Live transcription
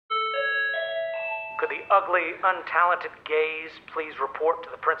Could the ugly, untalented gays please report to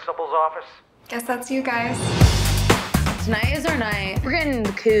the principal's office? Guess that's you guys. Tonight is our night. We're getting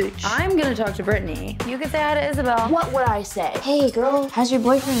the cooch. I'm gonna talk to Brittany. You can say hi to Isabel. What would I say? Hey, girl, how's your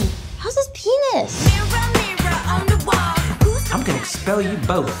boyfriend? How's his penis? Mirror, mirror on the wall. I'm gonna expel you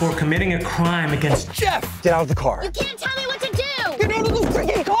both for committing a crime against Jeff. Get out of the car. You can't tell me what to do! Get out of the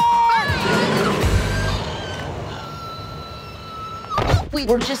freaking car! We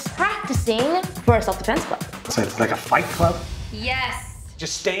were just practicing for a self-defense club. So it's like a fight club? Yes.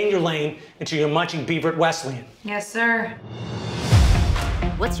 Just stay in your lane until you're munching beaver at Wesleyan. Yes, sir.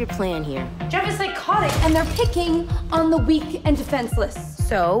 What's your plan here? Jeff is psychotic. And they're picking on the weak and defenseless.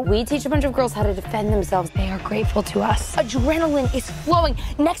 So we teach a bunch of girls how to defend themselves. They are grateful to us. Adrenaline is flowing.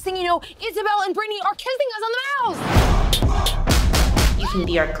 Next thing you know, Isabel and Brittany are kissing us on the mouth. You can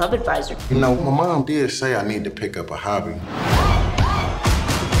be our club advisor. You know, my mom did say I need to pick up a hobby.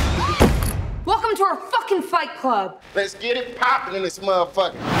 Welcome to our fucking fight club. Let's get it popping in this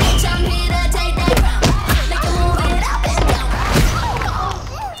motherfucker. Bitch, I'm here to take that crown. Make you move it up and down.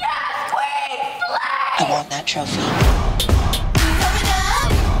 Yes, queen, slay! I want that trophy.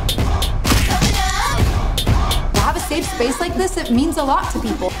 To have a safe space like this, it means a lot to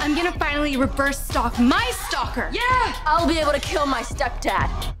people. I'm gonna finally reverse stalk my stalker. Yeah! I'll be able to kill my stepdad.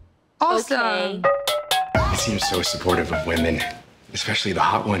 Awesome. He seems so supportive of women, especially the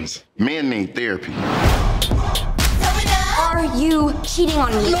hot ones. Men need therapy. Are you cheating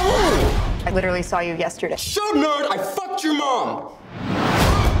on me? No! I literally saw you yesterday. Shut up, nerd! I fucked your mom!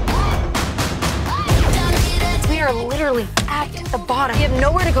 We are literally at the bottom. We have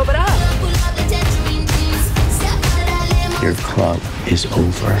nowhere to go but up. Your club is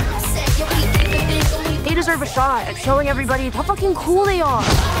over. They deserve a shot at showing everybody how fucking cool they are.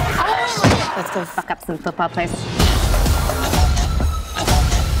 Let's go fuck up some football players.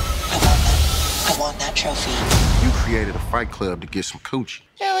 I want that trophy. You created a fight club to get some coochie.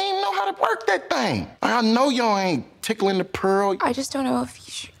 You don't even know how to work that thing. I know y'all ain't tickling the pearl. I just don't know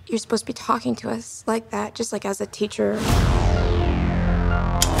if you're supposed to be talking to us like that, just like as a teacher.